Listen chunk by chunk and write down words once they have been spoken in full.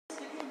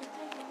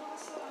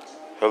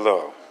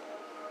Hello,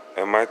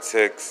 and my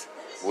text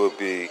will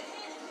be,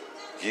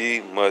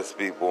 ye must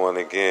be born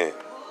again.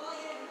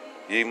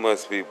 Ye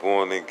must be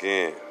born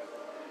again.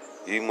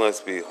 Ye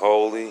must be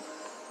holy,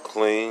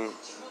 clean,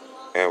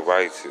 and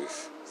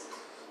righteous.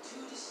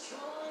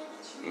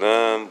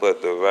 None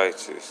but the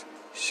righteous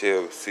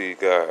shall see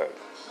God.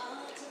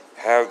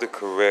 Have the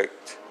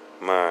correct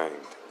mind.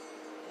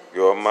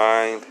 Your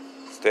mind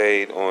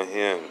stayed on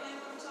Him.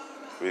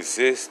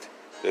 Resist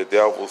the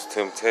devil's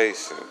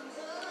temptation.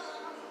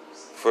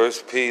 1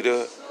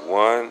 Peter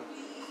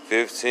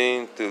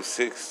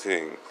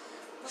 1:15-16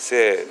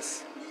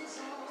 says,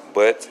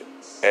 But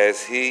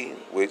as He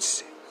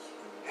which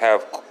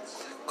have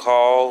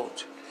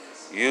called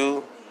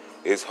you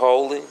is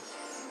holy,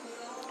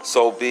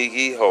 so be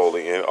ye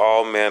holy in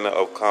all manner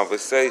of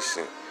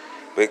conversation,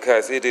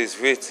 because it is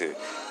written,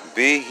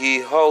 Be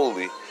ye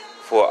holy,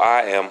 for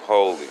I am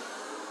holy.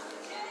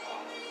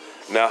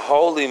 Now,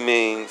 holy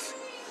means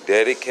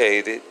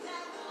dedicated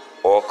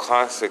or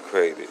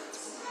consecrated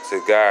to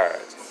God.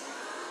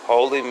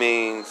 Holy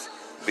means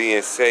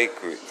being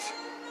sacred.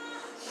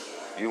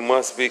 You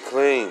must be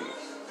clean.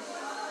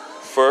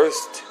 1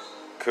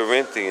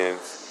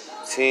 Corinthians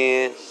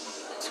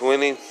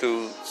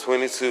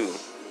 10:20-22.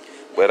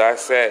 But I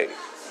say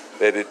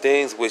that the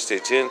things which the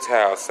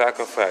Gentiles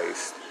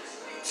sacrifice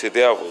to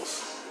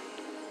devils,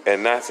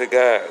 and not to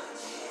God,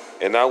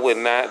 and I would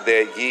not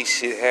that ye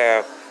should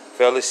have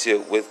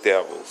fellowship with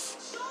devils.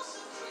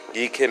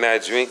 Ye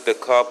cannot drink the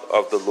cup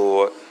of the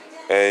Lord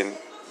and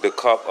the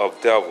cup of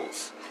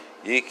devils.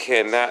 Ye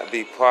cannot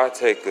be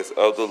partakers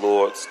of the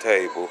Lord's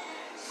table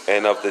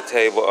and of the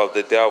table of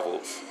the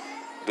devils.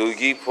 Do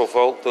ye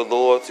provoke the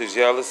Lord to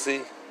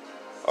jealousy?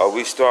 Are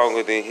we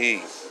stronger than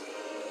He?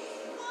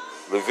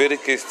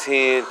 Leviticus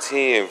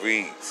 10:10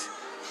 reads,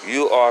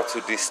 You are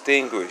to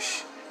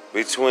distinguish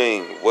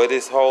between what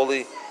is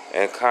holy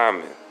and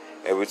common,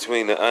 and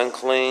between the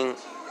unclean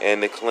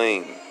and the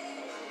clean.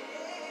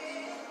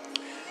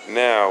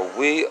 Now,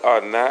 we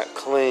are not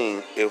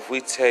clean if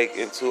we take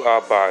into our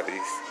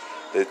bodies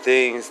the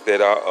things that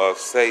are of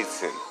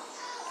Satan.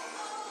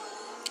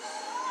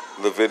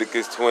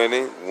 Leviticus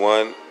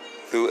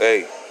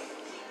 20:1-8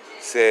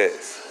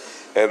 says,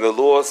 And the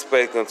Lord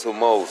spake unto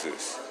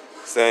Moses,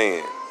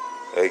 saying,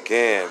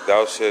 Again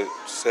thou shalt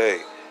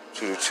say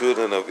to the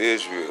children of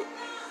Israel,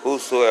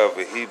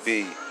 Whosoever he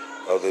be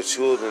of the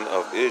children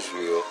of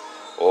Israel,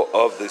 or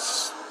of the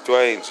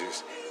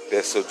strangers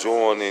that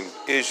sojourn in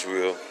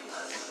Israel,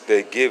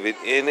 that giveth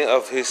any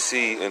of his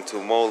seed unto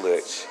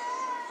Molech,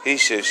 he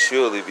shall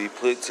surely be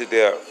put to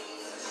death.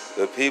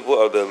 The people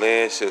of the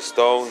land shall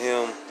stone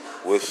him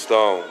with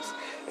stones,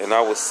 and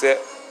I will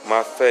set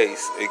my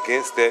face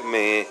against that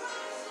man,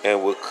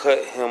 and will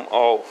cut him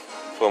off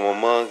from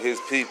among his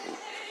people,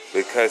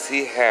 because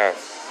he hath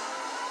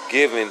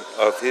given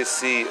of his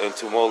seed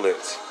unto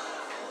Molech,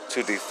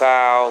 to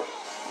defile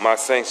my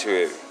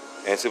sanctuary,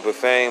 and to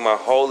profane my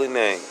holy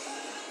name.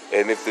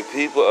 And if the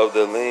people of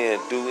the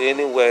land do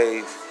any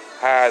ways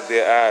hide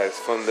their eyes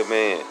from the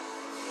man,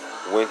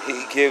 when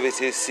he giveth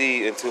his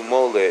seed into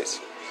Molech,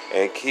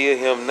 and kill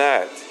him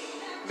not,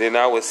 then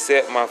I will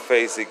set my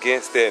face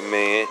against that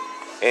man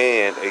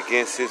and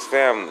against his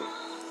family,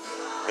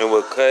 and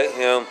will cut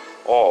him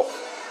off,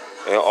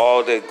 and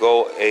all that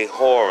go a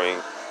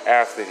whoring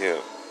after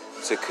him,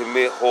 to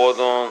commit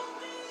whoredom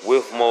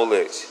with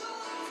Molech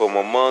from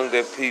among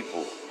their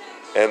people.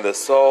 And the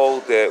soul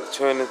that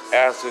turneth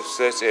after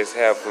such as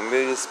have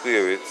familiar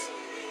spirits,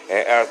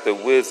 and after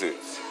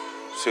wizards,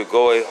 shall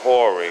go a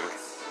whoring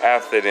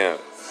after them.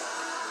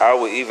 I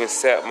will even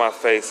set my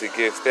face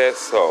against that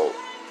soul,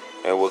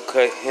 and will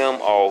cut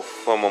him off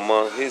from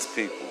among his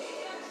people.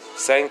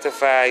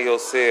 Sanctify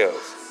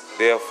yourselves,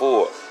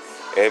 therefore,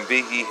 and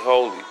be ye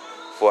holy,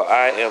 for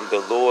I am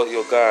the Lord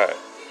your God,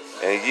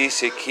 and ye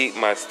shall keep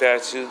my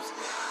statutes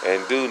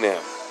and do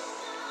them.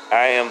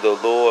 I am the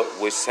Lord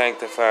which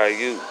sanctify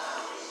you.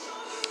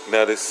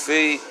 Now to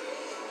see,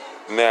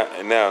 now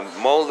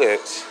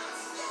Molech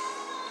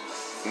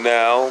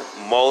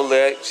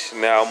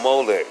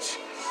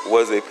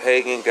was a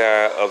pagan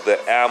god of the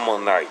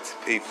Ammonite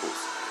peoples,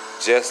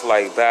 just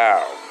like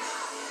Baal.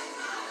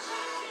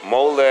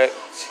 Molech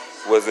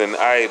was an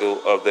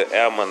idol of the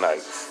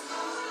Ammonites.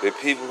 The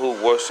people who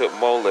worship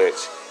Molech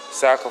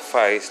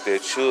sacrificed their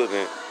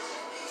children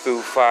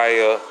through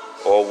fire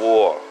or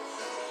war.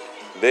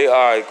 They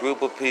are a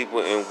group of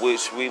people in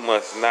which we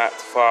must not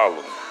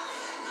follow.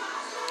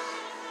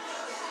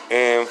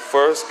 In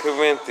 1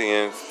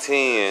 Corinthians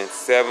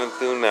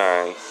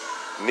 10:7-9,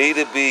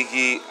 Neither be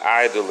ye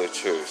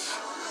idolaters,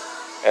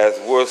 as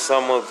were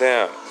some of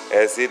them,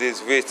 as it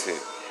is written,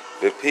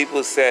 The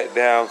people sat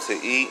down to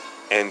eat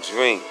and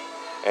drink,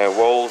 and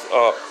rose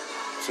up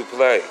to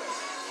play.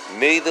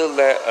 Neither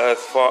let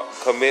us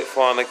commit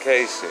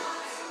fornication,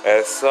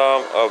 as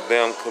some of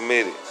them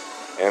committed,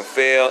 and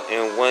fell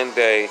in one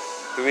day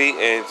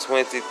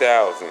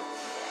 23,000.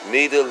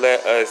 Neither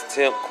let us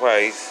tempt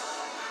Christ,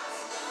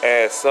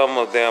 as some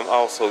of them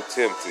also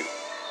tempted,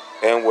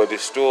 and were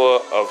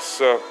destroyed of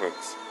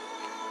serpents.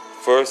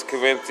 1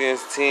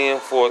 Corinthians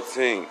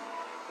 10:14.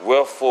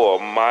 Wherefore,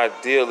 my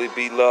dearly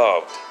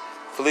beloved,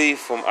 flee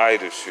from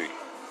idolatry.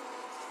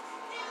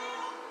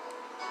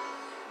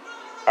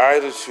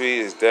 Idolatry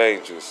is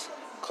dangerous.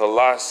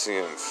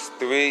 Colossians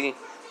 3,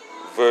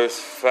 verse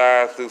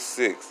 5 through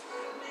 6.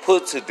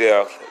 Put to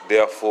death,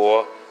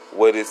 therefore,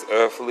 what is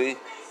earthly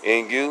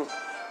in you,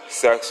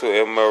 sexual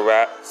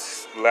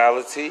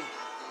immorality,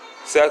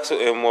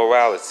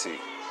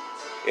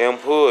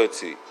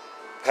 impurity,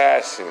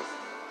 passion,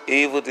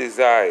 evil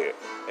desire,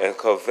 and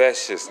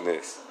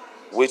covetousness,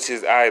 which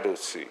is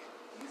idolatry.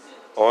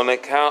 On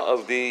account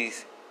of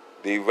these,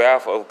 the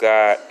wrath of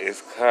God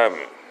is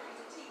coming.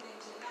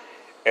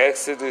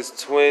 Exodus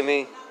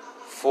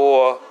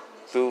 24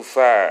 through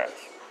 5.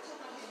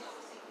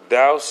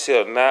 Thou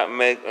shalt not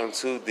make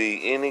unto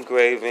thee any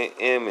graven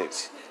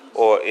image,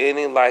 or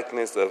any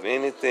likeness of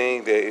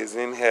anything that is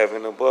in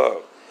heaven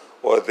above,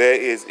 or that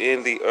is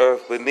in the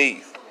earth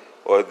beneath,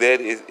 or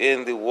that is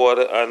in the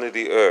water under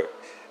the earth.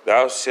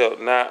 Thou shalt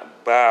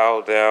not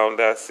bow down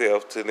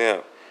thyself to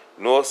them,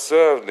 nor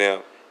serve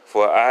them,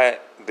 for I,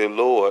 the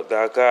Lord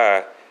thy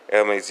God,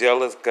 am a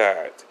jealous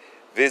God,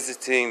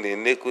 visiting the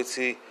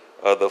iniquity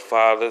of the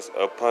fathers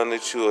upon the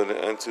children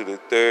unto the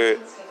third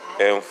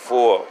and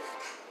fourth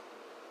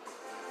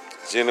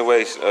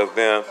generation of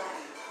them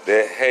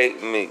that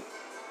hate me.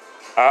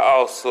 I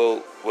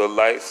also would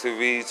like to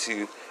read to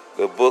you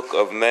the book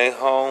of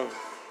Nahum,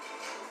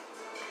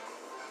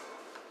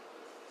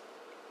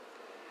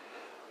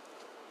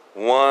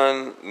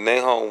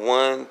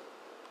 Nahum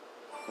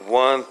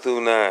 1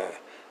 through 9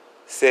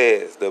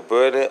 says, the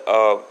burden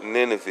of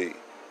Nineveh,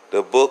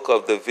 the book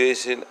of the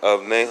vision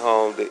of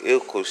Nahum the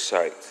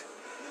Elkoshite.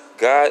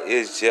 God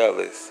is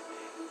jealous,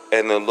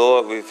 and the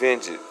Lord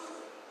revengeth.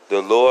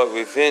 The Lord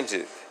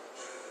revengeth,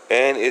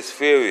 and is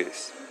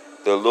furious.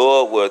 The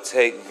Lord will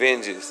take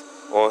vengeance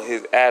on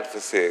his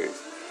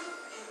adversaries,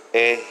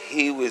 and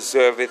he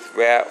reserveth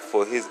wrath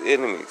for his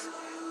enemies.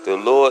 The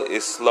Lord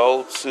is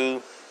slow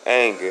to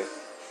anger,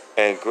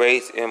 and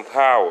great in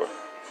power,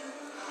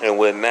 and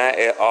will not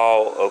at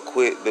all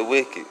acquit the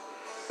wicked.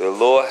 The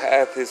Lord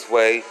hath his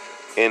way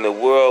in the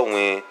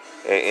whirlwind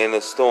and in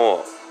the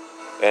storm,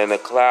 and the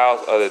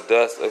clouds are the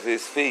dust of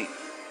his feet.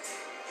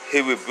 He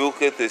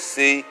rebuketh the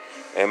sea,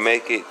 and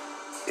maketh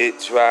it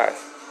dry,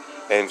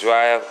 and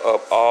drieth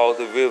up all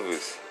the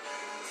rivers.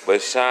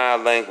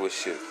 Bashan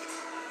languisheth,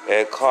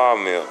 and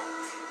Carmel,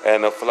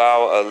 and the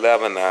flower of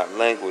Lebanon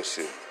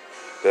languisheth.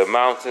 The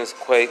mountains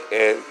quake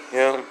at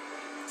him,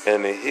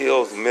 and the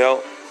hills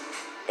melt,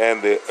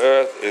 and the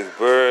earth is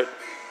burnt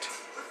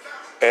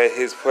at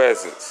his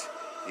presence.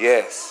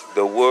 Yes,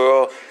 the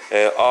world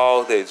and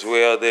all that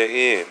dwell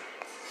therein.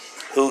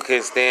 Who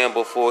can stand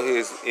before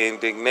his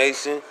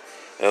indignation,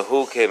 and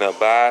who can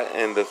abide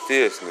in the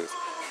fierceness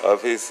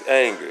of his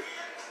anger?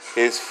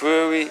 His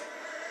fury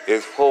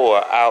is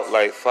poured out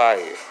like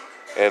fire,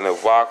 and the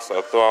rocks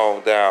are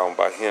thrown down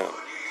by him.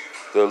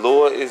 The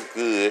Lord is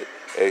good,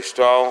 a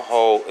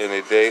stronghold in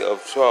the day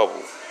of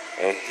trouble,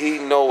 and he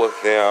knoweth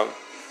them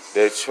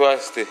that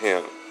trust in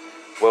him.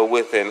 But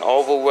with an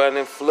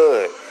overrunning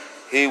flood,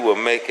 he will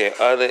make an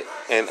utter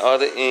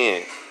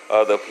end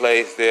of the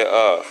place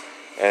thereof,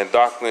 and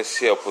darkness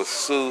shall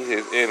pursue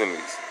his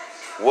enemies.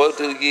 What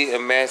do ye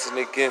imagine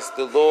against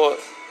the Lord?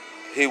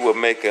 He will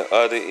make an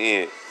utter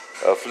end.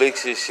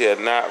 Affliction shall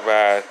not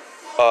rise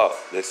up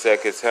the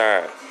second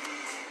time.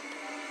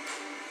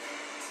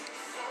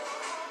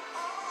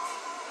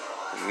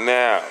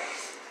 Now,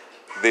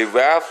 the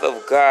wrath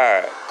of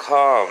God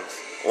comes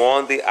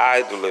on the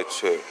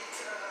idolater,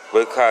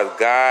 because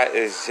God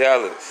is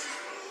jealous.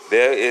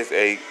 There is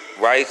a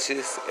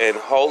righteous and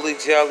holy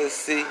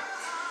jealousy,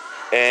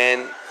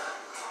 and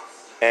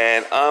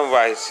an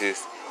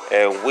unrighteous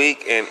and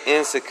weak and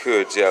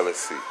insecure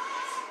jealousy.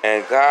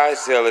 And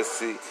God's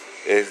jealousy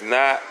is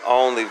not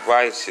only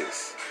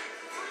righteous,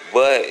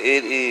 but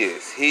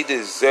he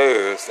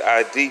deserves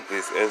our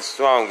deepest and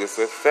strongest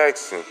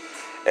affection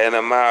and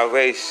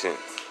admiration.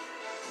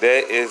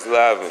 That is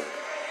loving.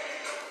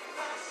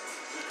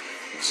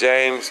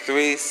 James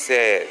 3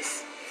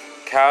 says,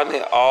 count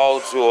it all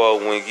joy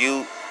when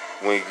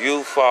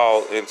you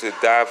fall into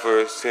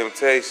diverse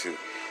temptations,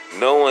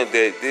 knowing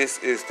that this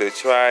is the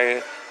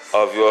trying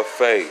of your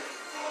faith.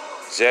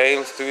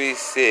 James 3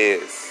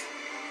 says,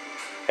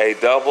 a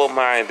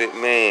double-minded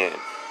man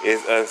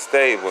is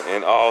unstable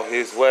in all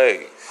his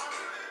ways.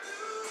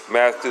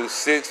 Matthew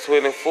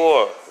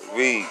 6:24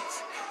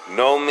 reads,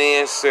 no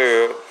man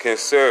can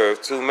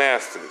serve two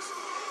masters,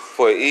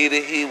 for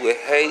either he will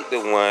hate the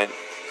one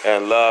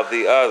and love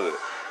the other,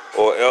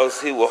 or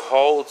else he will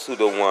hold to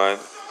the one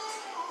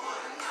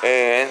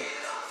and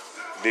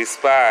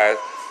despise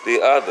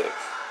the other.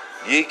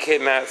 Ye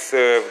cannot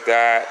serve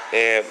God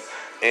and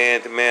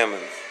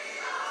mammon.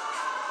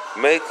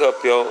 Make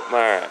up your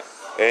mind,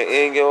 and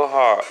in your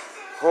heart,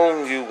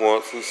 whom you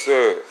want to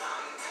serve.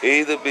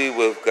 Either be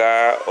with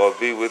God or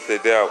be with the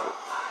devil.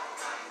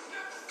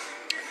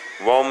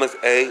 Romans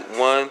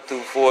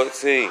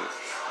 8:1-14.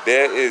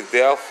 There is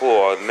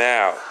therefore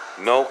now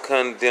no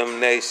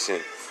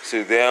condemnation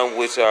to them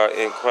which are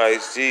in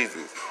Christ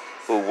Jesus,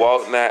 who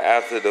walk not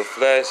after the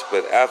flesh,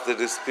 but after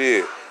the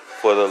Spirit.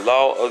 For the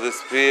law of the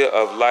Spirit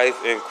of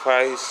life in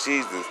Christ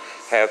Jesus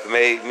hath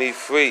made me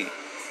free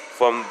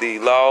from the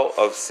law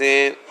of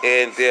sin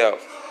and death.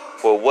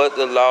 For what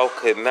the law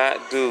could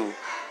not do,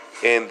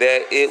 in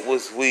that it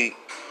was weak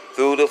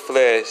through the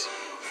flesh,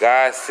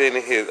 God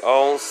sending his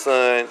own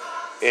Son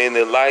in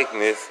the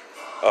likeness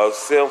of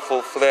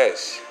sinful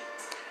flesh,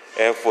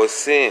 and for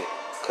sin,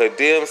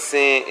 condemned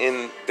sin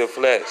in the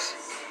flesh,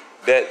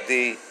 that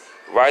the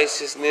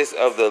righteousness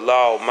of the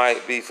law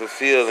might be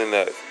fulfilled in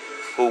us,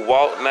 who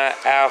walk not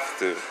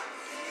after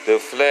the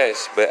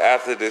flesh, but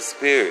after the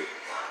Spirit.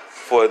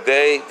 For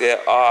they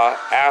that are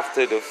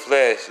after the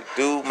flesh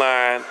do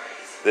mind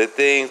the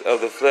things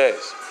of the flesh,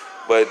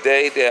 but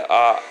they that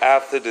are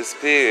after the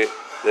Spirit,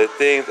 the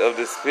things of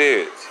the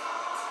Spirit.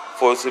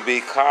 For to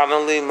be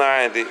carnally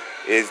minded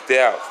is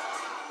death,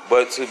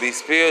 but to be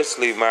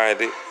spiritually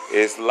minded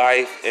is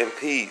life and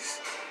peace.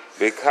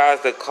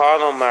 Because the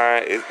carnal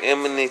mind is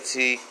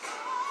enmity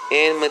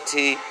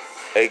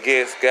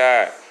against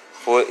God,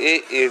 for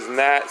it is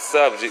not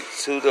subject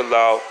to the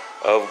law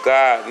of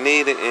God,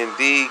 neither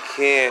indeed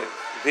can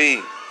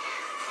be.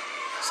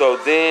 So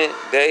then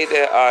they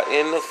that are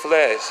in the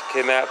flesh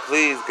cannot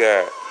please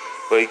God.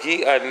 But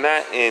ye are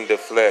not in the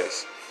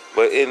flesh,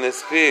 but in the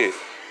Spirit.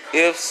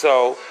 If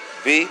so,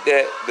 be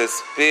that the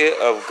Spirit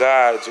of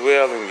God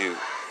dwell in you.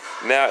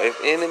 Now if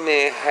any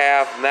man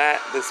have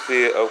not the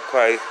Spirit of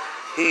Christ,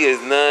 he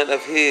is none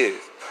of his.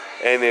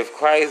 And if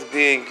Christ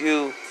be in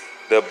you,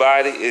 the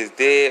body is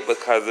dead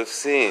because of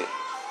sin,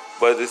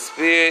 but the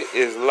Spirit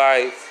is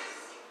life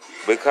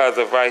because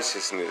of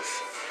righteousness.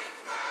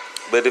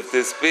 But if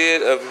the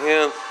Spirit of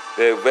him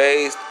that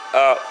raised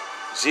up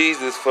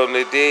Jesus from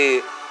the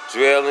dead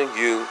dwell in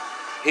you,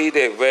 he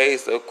that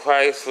raised up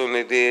Christ from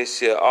the dead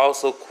shall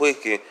also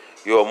quicken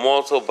your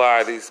mortal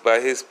bodies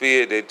by his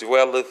Spirit that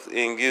dwelleth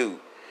in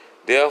you.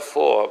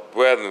 Therefore,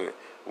 brethren,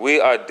 we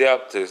are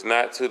debtors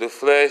not to the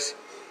flesh,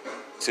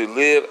 to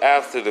live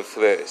after the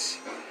flesh.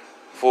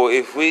 For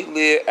if we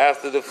live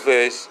after the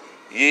flesh,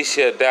 ye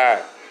shall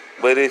die.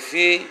 But if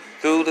ye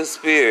through the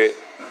Spirit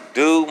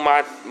do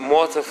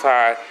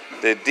mortify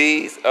the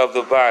deeds of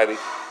the body,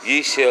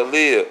 ye shall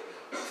live.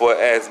 For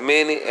as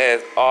many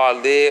as are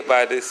led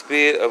by the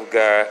Spirit of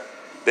God,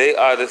 they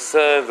are the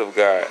sons of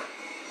God.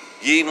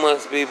 Ye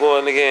must be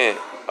born again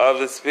of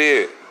the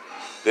Spirit.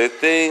 The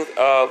things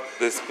of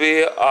the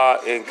Spirit are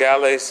in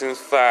Galatians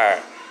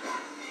 5.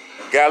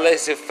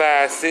 Galatians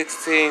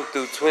 5:16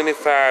 through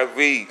 25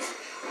 reads,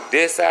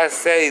 This I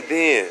say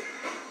then,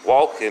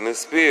 walk in the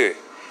Spirit,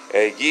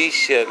 and ye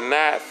shall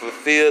not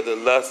fulfill the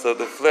lust of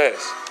the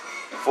flesh.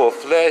 For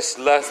flesh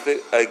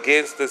lusteth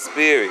against the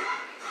Spirit,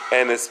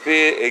 and the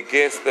Spirit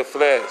against the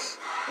flesh.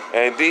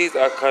 And these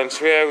are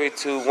contrary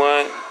to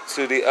one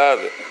to the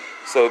other,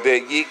 so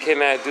that ye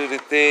cannot do the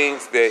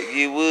things that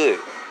ye would.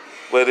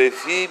 But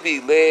if ye be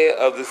led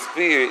of the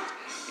Spirit,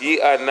 ye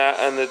are not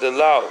under the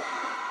law.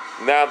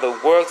 Now the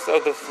works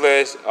of the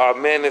flesh are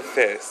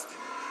manifest,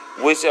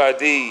 which are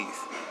these: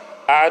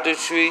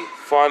 idolatry,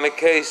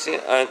 fornication,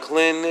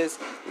 uncleanness,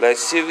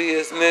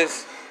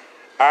 lasciviousness,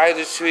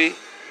 idolatry,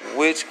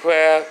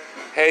 witchcraft,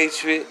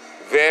 hatred,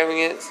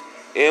 variance,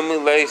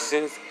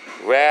 emulations,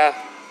 wrath,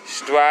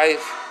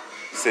 strife,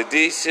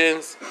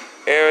 seditions,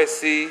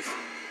 heresies,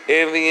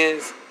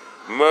 envyings,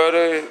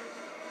 murder,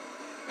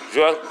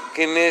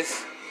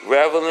 drunkenness,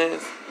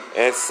 revelings,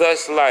 and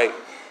such like,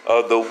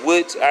 of the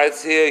which I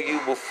tell you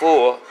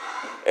before,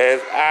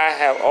 as I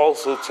have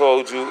also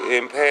told you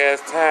in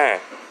past time,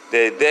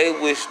 that they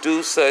which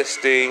do such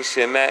things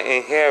shall not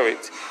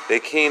inherit the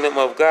kingdom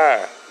of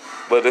God.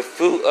 But the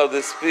fruit of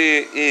the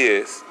Spirit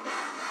is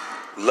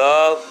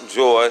love,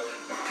 joy,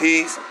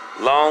 peace,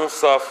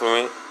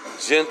 long-suffering,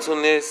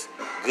 gentleness,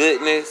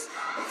 goodness,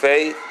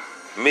 faith,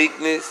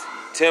 meekness,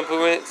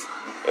 temperance.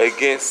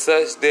 Against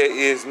such there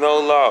is no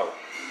law.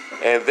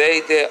 And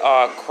they that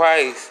are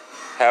Christ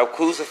have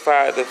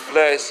crucified the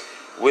flesh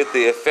with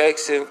the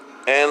affections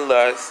and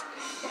lusts.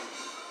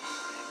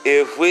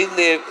 If we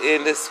live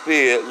in the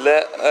Spirit,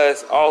 let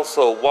us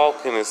also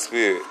walk in the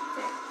Spirit.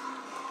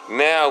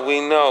 Now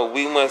we know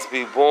we must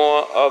be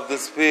born of the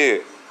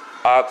Spirit,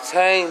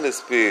 obtain the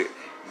Spirit,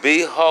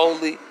 be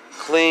holy,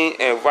 clean,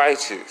 and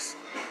righteous.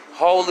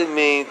 Holy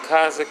means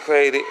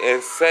consecrated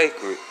and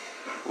sacred.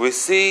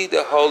 Receive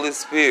the Holy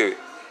Spirit.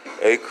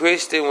 A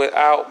Christian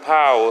without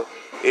power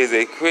is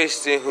a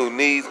Christian who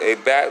needs a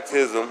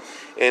baptism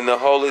in the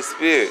Holy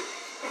Spirit.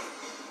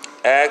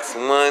 Acts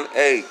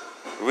 1:8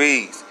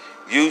 reads,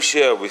 You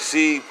shall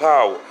receive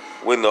power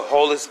when the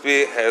Holy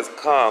Spirit has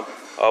come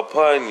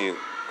upon you,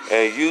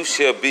 and you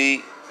shall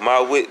be my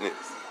witness.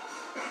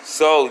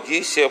 So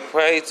ye shall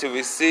pray to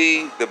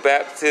receive the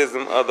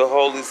baptism of the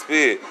Holy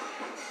Spirit.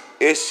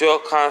 It's your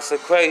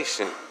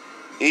consecration.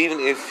 Even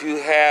if you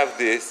have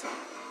this,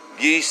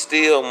 ye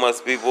still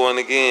must be born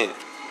again.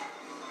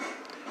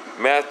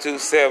 Matthew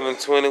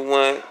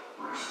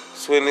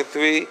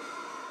 7:21-23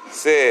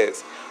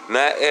 says,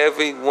 Not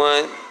every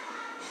one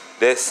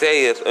that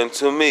saith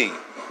unto me,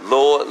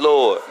 Lord,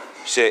 Lord,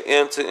 shall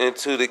enter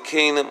into the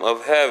kingdom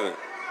of heaven,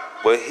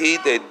 but he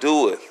that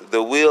doeth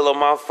the will of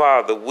my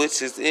Father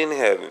which is in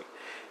heaven.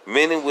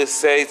 Many will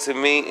say to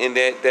me in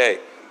that day,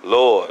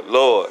 Lord,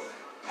 Lord,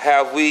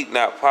 have we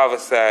not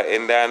prophesied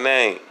in thy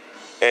name,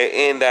 and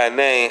in thy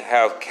name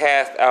have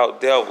cast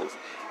out devils,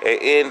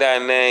 and in thy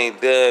name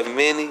done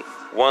many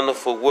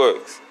wonderful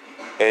works?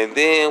 And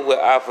then will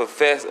I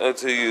profess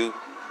unto you,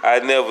 I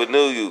never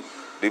knew you.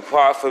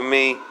 Depart from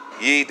me,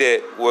 ye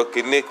that work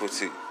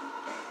iniquity.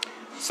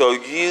 So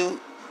you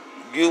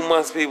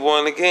must be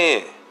born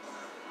again.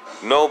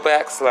 No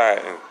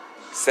backsliding,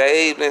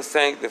 saved and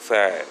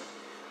sanctified,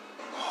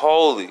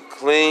 holy,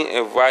 clean,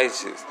 and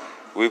righteous.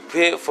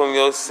 Repent from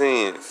your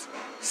sins,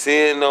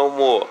 sin no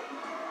more.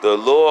 The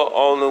Lord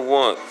only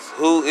wants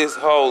who is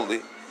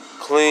holy,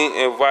 clean,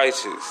 and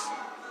righteous,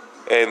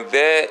 and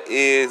that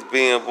is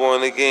being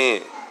born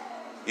again.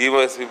 You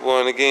must be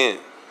born again.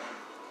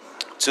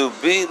 To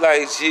be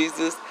like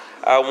Jesus,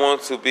 I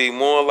want to be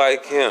more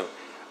like him.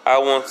 I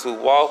want to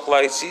walk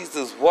like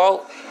Jesus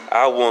walked.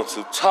 I want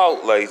to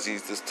talk like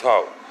Jesus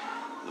talked.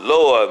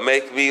 Lord,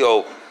 make me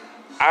open.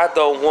 I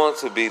don't want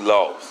to be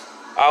lost.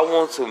 I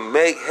want to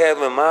make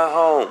heaven my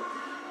home.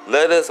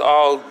 Let us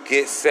all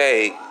get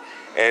saved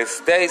and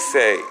stay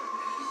saved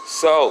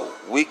so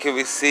we can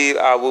receive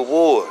our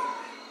reward.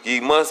 Ye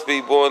must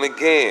be born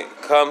again.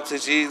 Come to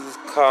Jesus.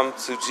 Come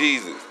to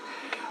Jesus.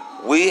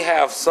 We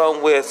have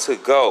somewhere to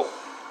go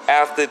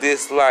after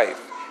this life,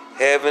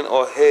 heaven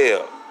or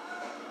hell.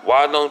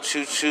 Why don't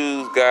you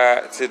choose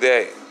God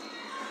today?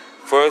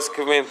 1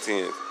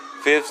 Corinthians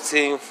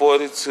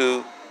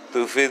 15:42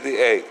 through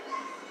 58.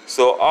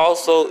 So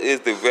also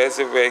is the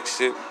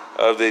resurrection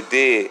of the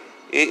dead.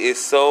 It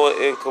is sown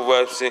in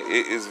corruption,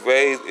 it is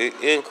raised in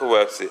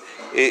incorruption.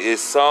 It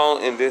is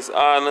sown in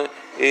dishonor,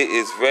 it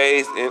is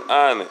raised in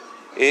honor.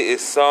 It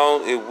is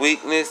sown in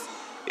weakness,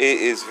 it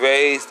is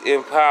raised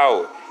in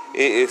power.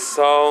 It is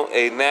sown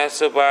a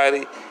natural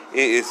body,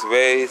 it is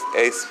raised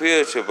a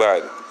spiritual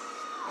body.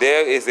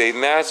 There is a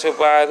natural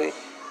body,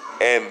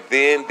 and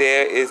then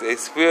there is a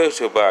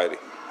spiritual body.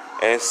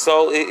 And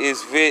so it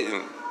is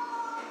written,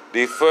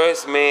 the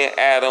first man,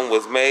 Adam,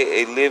 was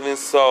made a living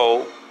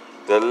soul.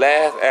 The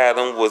last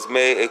Adam was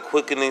made a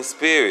quickening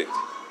spirit.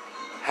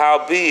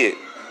 Howbeit,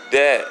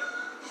 that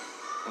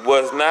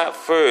was not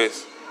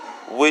first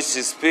which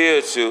is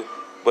spiritual,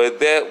 but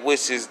that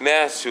which is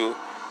natural,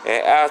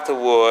 and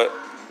afterward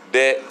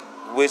that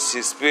which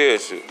is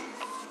spiritual.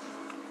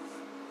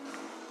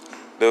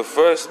 The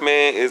first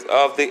man is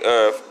of the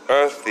earth,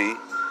 earthy.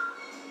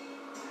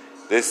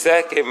 The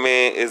second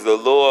man is the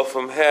Lord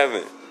from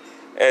heaven.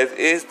 As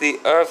is the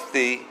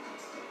earthy,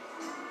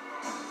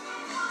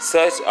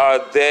 such are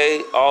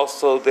they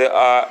also that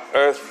are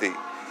earthy.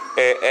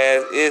 And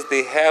as is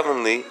the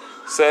heavenly,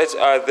 such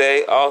are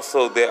they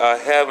also that are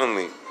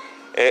heavenly.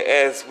 And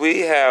as we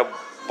have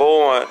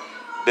borne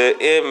the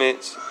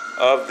image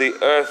of the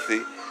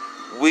earthy,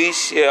 we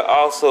shall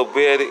also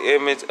bear the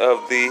image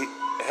of the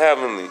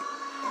heavenly.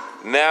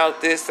 Now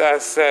this I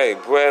say,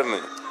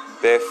 brethren,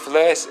 that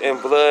flesh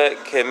and blood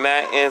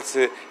cannot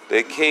enter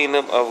the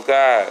kingdom of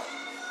God,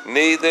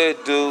 neither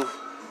do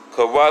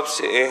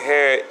corruption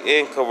inherit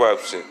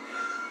incorruption.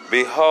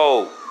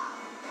 Behold,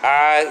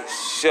 I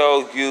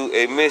show you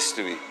a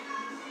mystery.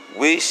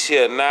 We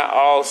shall not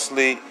all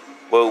sleep,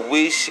 but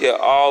we shall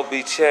all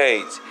be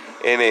changed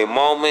in a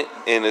moment,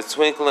 in the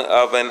twinkling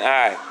of an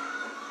eye,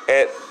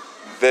 at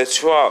the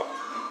trump.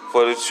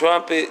 For the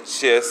trumpet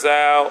shall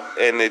sound,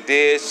 and the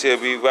dead shall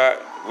be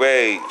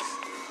raised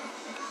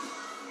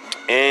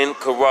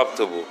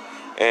incorruptible,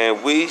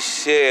 and we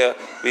shall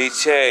be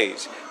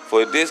changed.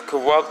 For this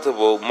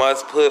corruptible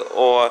must put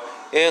on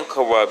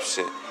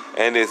incorruption,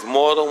 and this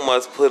mortal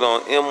must put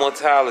on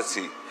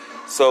immortality.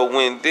 So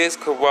when this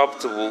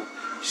corruptible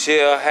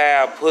shall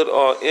have put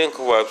on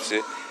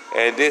incorruption,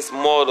 and this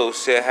mortal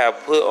shall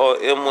have put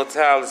on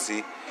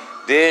immortality,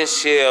 then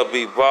shall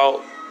be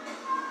brought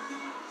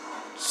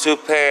to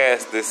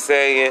pass the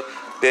saying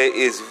that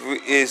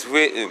is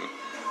written,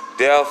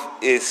 death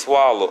is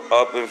swallowed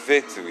up in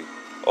victory.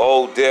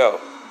 O death,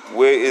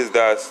 where is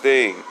thy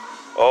sting?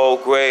 O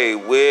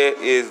grave, where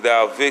is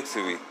thy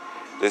victory?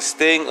 The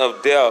sting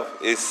of death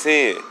is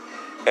sin,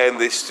 and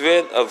the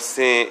strength of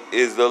sin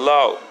is the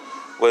law.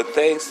 But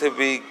thanks to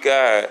be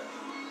God,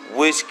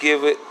 which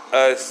giveth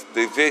us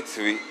the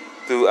victory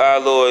through our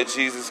Lord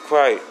Jesus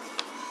Christ.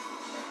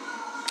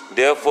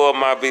 Therefore,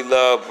 my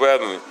beloved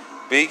brethren,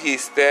 be ye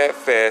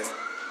steadfast,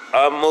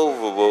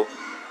 unmovable,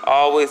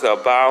 always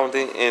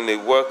abounding in the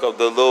work of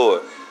the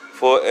Lord.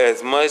 For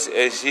as much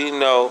as ye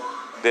know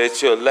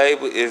that your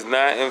labor is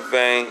not in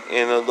vain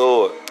in the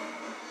Lord.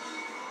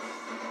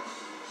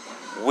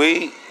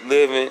 We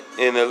living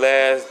in the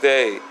last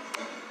day.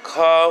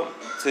 Come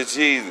to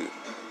Jesus.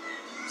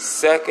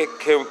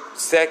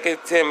 2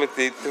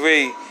 Timothy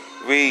 3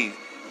 reads,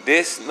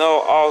 this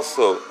know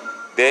also,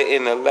 that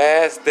in the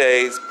last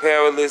days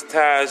perilous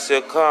times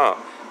shall come.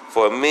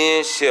 For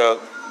men shall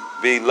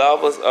be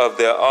lovers of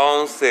their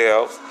own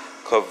selves,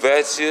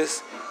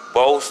 covetous,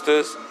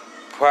 boasters,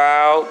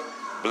 proud,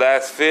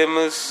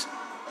 blasphemers,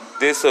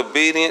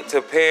 disobedient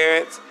to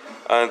parents,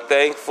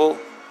 unthankful,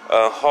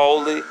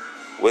 unholy,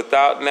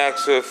 without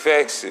natural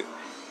affection,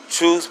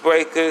 truce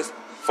breakers,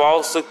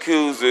 false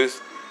accusers,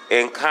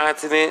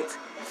 incontinent,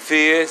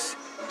 fierce,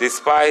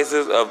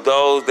 despisers of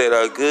those that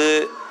are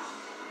good,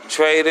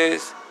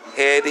 traitors,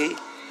 heady,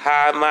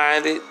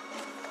 high-minded,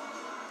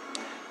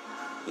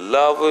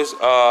 lovers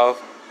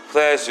of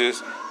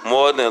pleasures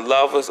more than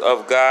lovers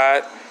of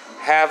God,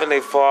 having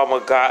a form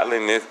of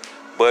godliness,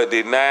 but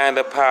denying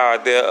the power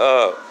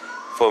thereof.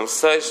 From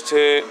such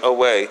turn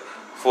away,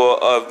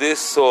 for of this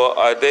sort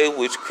are they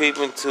which creep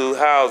into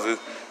houses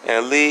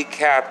and lead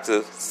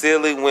captive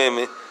silly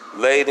women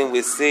laden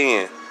with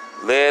sin,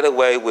 led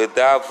away with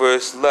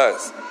diverse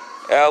lusts,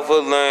 ever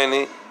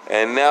learning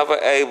and never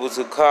able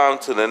to come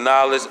to the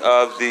knowledge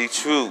of the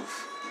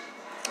truth.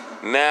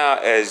 Now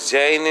as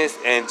Jannes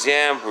and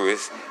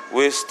Jambres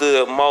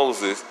withstood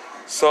Moses,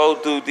 so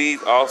do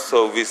these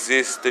also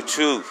resist the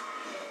truth.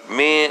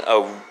 Men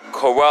of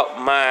corrupt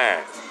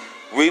minds,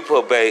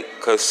 reprobate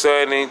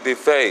concerning the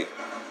faith,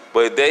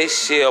 but they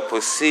shall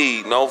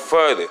proceed no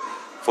further,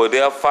 for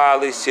their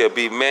folly shall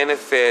be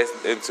manifest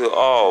unto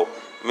all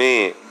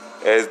men,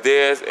 as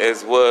theirs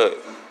as was.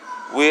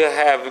 We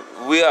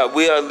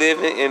are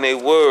living in a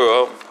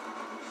world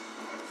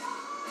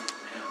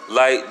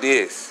like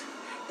this.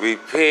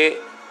 Repent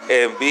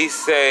and be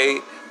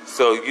saved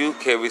so you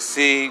can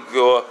receive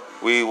your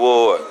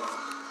reward.